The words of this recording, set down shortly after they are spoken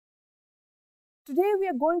Today we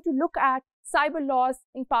are going to look at cyber laws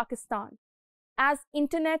in Pakistan, as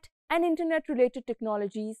internet and internet-related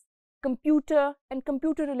technologies, computer and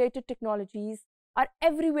computer-related technologies are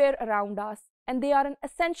everywhere around us, and they are an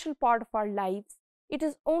essential part of our lives. It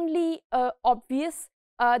is only obvious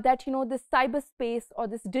that this cyberspace or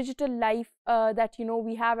this digital life that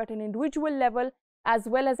we have at an individual level as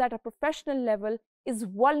well as at a professional level is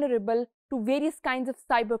vulnerable to various kinds of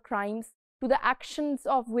cyber crimes, to the actions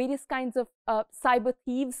of various kinds of cyber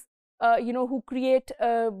thieves, who create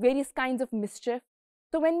various kinds of mischief.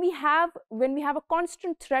 So when we have a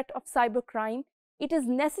constant threat of cyber crime, it is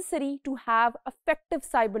necessary to have effective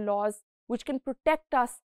cyber laws which can protect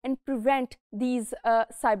us and prevent these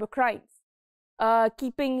cyber crimes.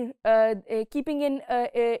 Keeping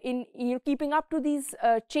up to these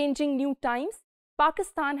changing new times,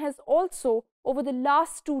 Pakistan has also, over the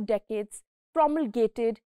last 2 decades,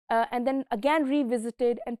 promulgated and then again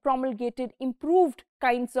revisited and promulgated improved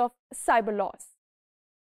kinds of cyber laws.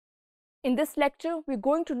 In this lecture, we're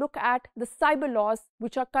going to look at the cyber laws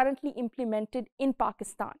which are currently implemented in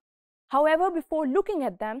Pakistan. However, before looking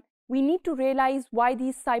at them, we need to realize why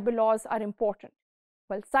these cyber laws are important.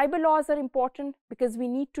 Well, cyber laws are important because we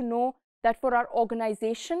need to know that for our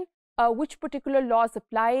organization, which particular laws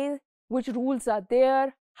apply, which rules are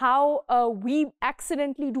there, how we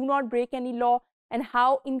accidentally do not break any law, and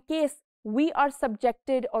how, in case we are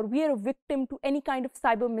subjected or we are a victim to any kind of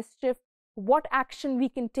cyber mischief, what action we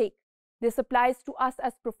can take. This applies to us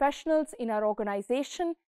as professionals in our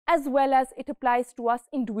organization, as well as it applies to us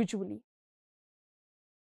individually.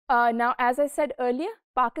 Now, as I said earlier,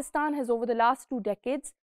 Pakistan has, over the last 2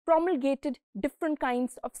 decades, promulgated different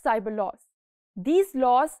kinds of cyber laws. These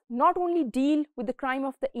laws not only deal with the crime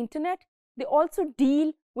of the internet, they also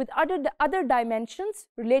deal with other dimensions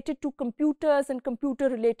related to computers and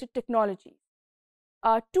computer-related technologies.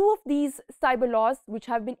 2 of these cyber laws, which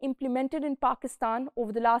have been implemented in Pakistan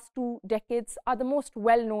over the last 2 decades, are the most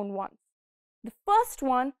well-known ones. The first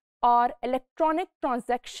one are Electronic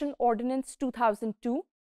Transaction Ordinance 2002,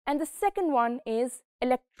 and the second one is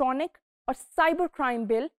Electronic or Cybercrime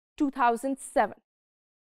Bill 2007.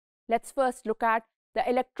 Let's first look at the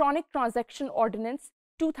Electronic Transaction Ordinance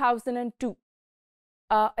 2002.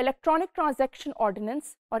 Electronic Transaction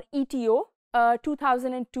Ordinance, or ETO,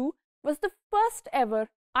 2002 was the first ever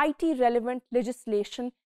IT-relevant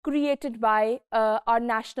legislation created by our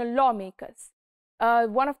national lawmakers.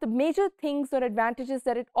 One of the major things or advantages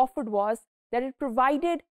that it offered was that it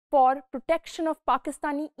provided for protection of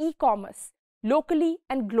Pakistani e-commerce locally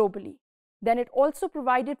and globally. Then it also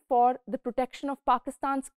provided for the protection of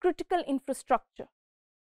Pakistan's critical infrastructure.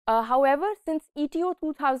 However, since ETO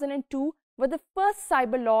 2002 were the first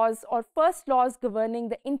cyber laws or first laws governing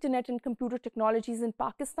the internet and computer technologies in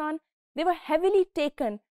Pakistan, they were heavily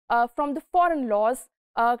taken from the foreign laws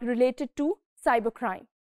related to cybercrime.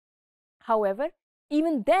 However,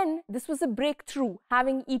 even then, this was a breakthrough,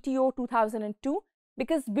 having ETO 2002,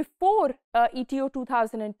 because before ETO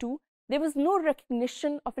 2002, there was no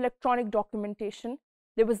recognition of electronic documentation,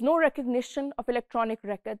 there was no recognition of electronic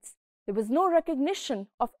records, there was no recognition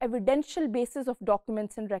of evidential basis of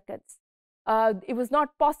documents and records. It was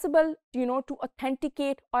not possible, to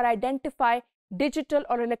authenticate or identify digital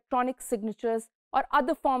or electronic signatures or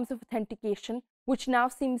other forms of authentication, which now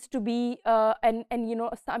seems to be an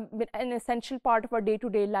essential part of our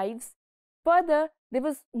day-to-day lives. Further, there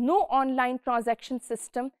was no online transaction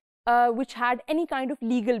system which had any kind of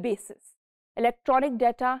legal basis. Electronic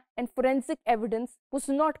data and forensic evidence was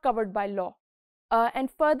not covered by law. And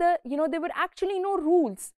further, there were actually no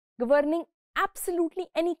rules governing absolutely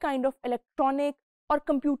any kind of electronic or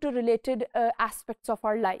computer-related aspects of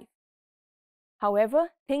our life. However,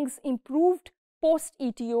 things improved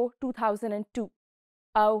post-ETO 2002.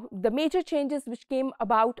 The major changes which came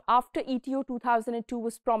about after ETO 2002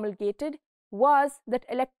 was promulgated was that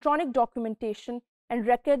electronic documentation and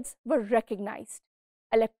records were recognized.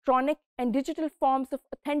 Electronic and digital forms of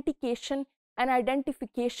authentication and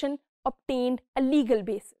identification obtained a legal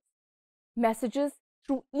basis. Messages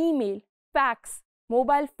through email, fax,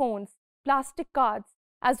 mobile phones, plastic cards,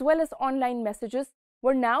 as well as online messages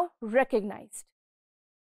were now recognized.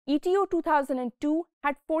 ETO 2002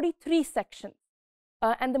 had 43 sections,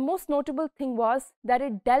 and the most notable thing was that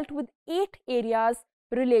it dealt with 8 areas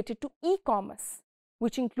related to e-commerce,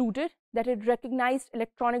 which included that it recognized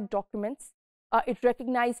electronic documents, it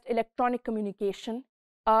recognized electronic communication,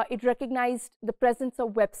 it recognized the presence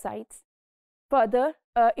of websites. Further,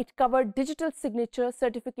 it covered digital signature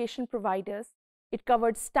certification providers, it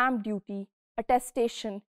covered stamp duty,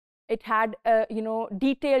 attestation, it had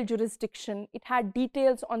detailed jurisdiction, it had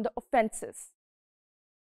details on the offenses.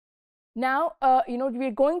 Now,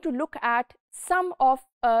 we're going to look at some of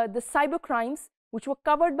the cyber crimes which were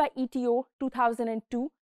covered by ETO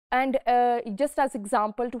 2002, and just as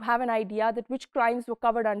example to have an idea that which crimes were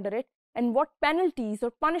covered under it and what penalties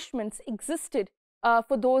or punishments existed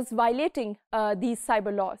for those violating these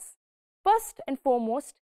cyber laws. First and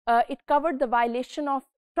foremost, it covered the violation of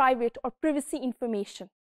private or privacy information,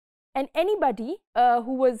 and anybody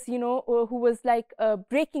who was like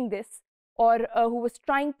breaking this, or who was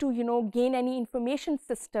trying to gain any information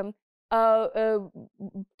system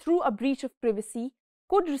through a breach of privacy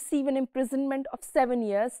could receive an imprisonment of 7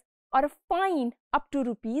 years or a fine up to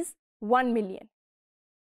rupees 1 million.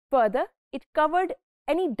 Further, it covered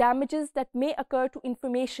any damages that may occur to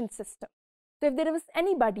information system. So if there was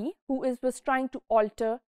anybody who was trying to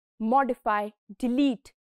alter, modify,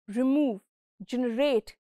 delete, remove,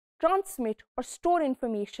 generate, transmit or store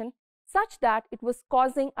information such that it was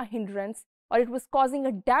causing a hindrance or it was causing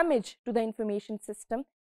a damage to the information system,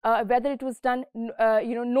 whether it was done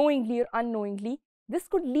knowingly or unknowingly, this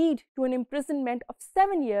could lead to an imprisonment of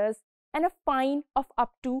 7 years and a fine of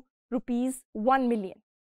up to rupees 1 million.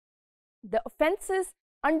 The offences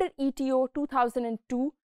under ETO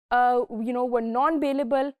 2002 were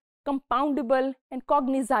non-bailable, compoundable and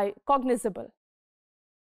cognizable.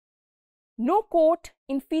 No court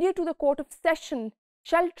inferior to the Court of Session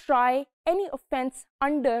shall try any offence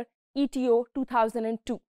under ETO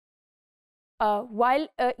 2002. While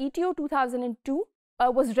ETO 2002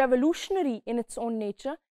 was revolutionary in its own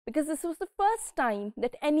nature, because this was the first time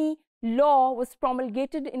that any law was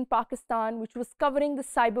promulgated in Pakistan which was covering the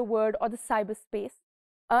cyber world or the cyberspace.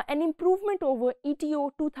 An improvement over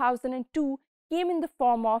ETO 2002 came in the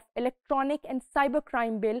form of Electronic and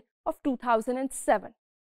Cybercrime Bill of 2007.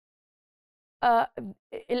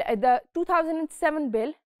 The 2007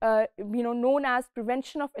 bill, known as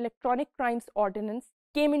Prevention of Electronic Crimes Ordinance,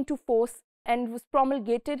 came into force and was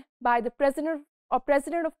promulgated by the President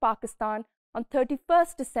of Pakistan on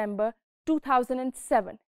 31st December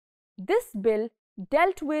 2007. This bill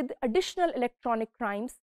dealt with additional electronic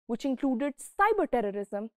crimes which included cyber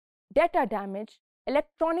terrorism, data damage,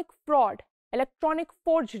 electronic fraud, electronic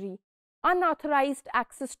forgery, unauthorized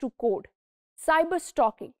access to code, cyber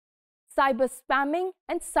stalking, cyber spamming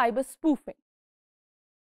and cyber spoofing.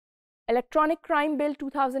 Electronic Crime Bill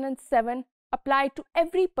 2007 applied to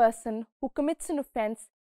every person who commits an offence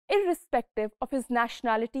irrespective of his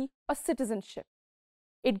nationality or citizenship.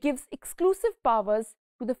 It gives exclusive powers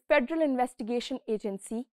to the Federal Investigation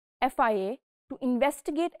Agency, FIA, to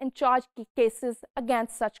investigate and charge cases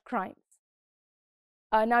against such crimes.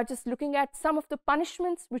 Now, just looking at some of the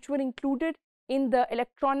punishments which were included in the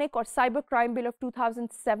Electronic or Cyber Crime Bill of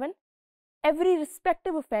 2007, every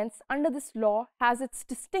respective offence under this law has its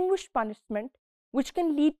distinguished punishment which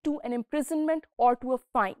can lead to an imprisonment or to a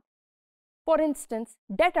fine. For instance,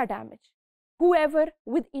 data damage. Whoever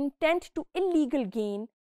with intent to illegal gain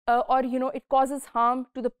or it causes harm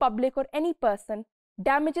to the public or any person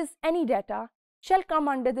damages any data shall come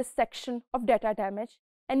under this section of data damage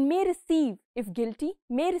and may receive, if guilty,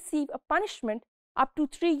 may receive a punishment up to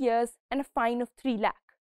 3 years and a fine of 3 lakh.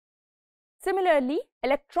 Similarly,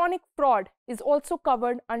 electronic fraud is also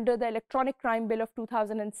covered under the Electronic Crime Bill of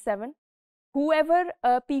 2007. Whoever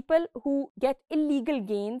people who get illegal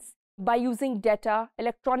gains by using data,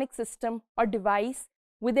 electronic system or device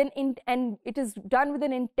and it is done with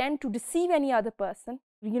an intent to deceive any other person,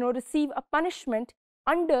 receive a punishment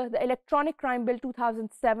under the Electronic Crime Bill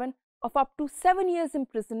 2007 of up to 7 years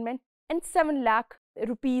imprisonment and 7 lakh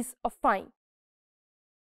rupees of fine.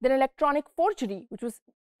 Then electronic forgery, which was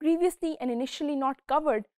previously and initially not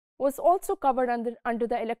covered, was also covered under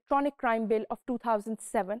the Electronic Crime Bill of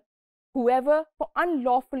 2007. Whoever for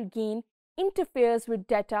unlawful gain interferes with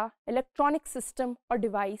data, electronic system or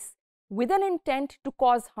device with an intent to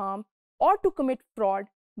cause harm or to commit fraud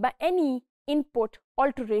by any input,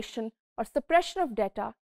 alteration or suppression of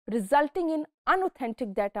data resulting in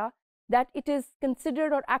unauthentic data that it is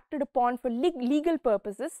considered or acted upon for legal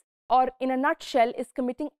purposes, or in a nutshell is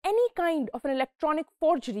committing any kind of an electronic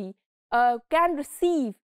forgery, can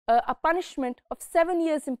receive a punishment of 7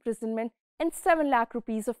 years imprisonment and 7 lakh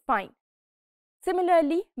rupees of fine.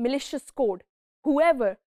 Similarly, malicious code.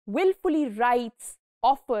 Whoever willfully writes,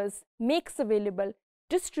 offers, makes available,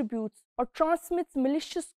 distributes or transmits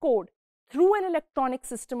malicious code through an electronic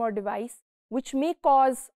system or device which may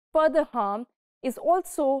cause further harm is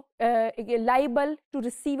also liable to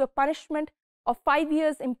receive a punishment of 5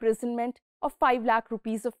 years imprisonment or 5 lakh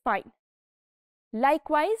rupees of fine.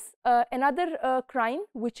 Likewise, another crime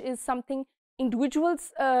which is something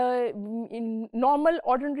individuals, in normal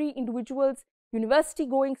ordinary individuals, university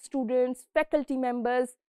going students, faculty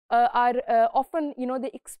members are often,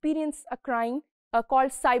 they experience a crime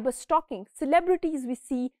called cyber stalking. Celebrities we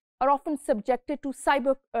see are often subjected to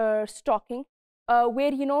cyber stalking,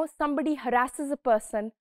 where, somebody harasses a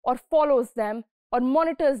person or follows them or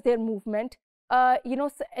monitors their movement.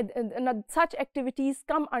 Such activities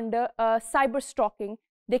come under cyber stalking.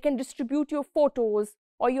 They can distribute your photos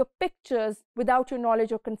or your pictures without your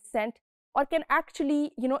knowledge or consent, or can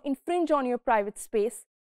actually, infringe on your private space.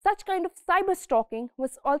 Such kind of cyber stalking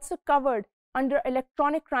was also covered under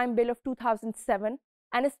Electronic Crime Bill of 2007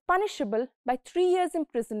 and is punishable by 3 years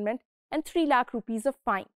imprisonment and 3 lakh rupees of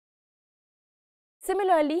fine.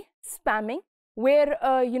 Similarly, spamming, where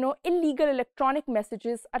illegal electronic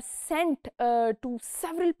messages are sent to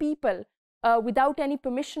several people without any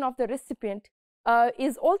permission of the recipient,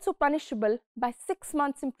 is also punishable by 6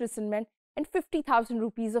 months imprisonment and 50,000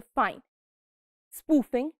 rupees of fine.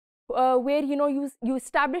 Spoofing, where you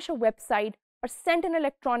establish a website or send an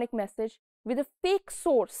electronic message with a fake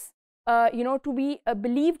source, to be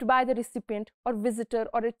believed by the recipient or visitor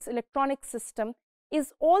or its electronic system,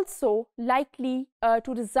 is also likely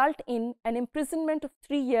to result in an imprisonment of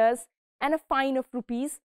 3 years and a fine of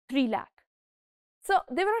rupees 3 lakh. So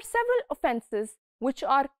there are several offences which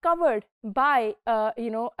are covered by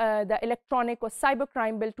the Electronic or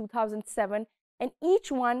Cybercrime Bill 2007, and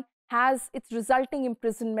each one has its resulting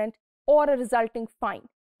imprisonment or a resulting fine,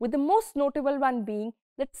 with the most notable one being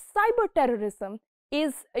that cyber terrorism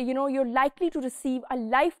is, you're likely to receive a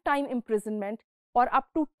lifetime imprisonment or up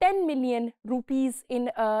to 10 million rupees in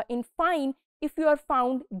fine if you are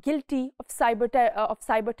found guilty of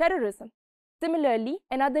cyber terrorism. Similarly,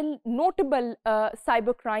 another notable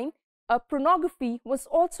cybercrime, pornography, was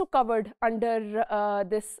also covered under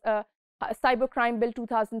this Cybercrime Bill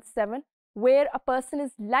 2007, where a person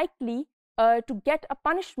is likely to get a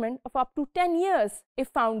punishment of up to 10 years if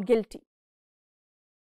found guilty.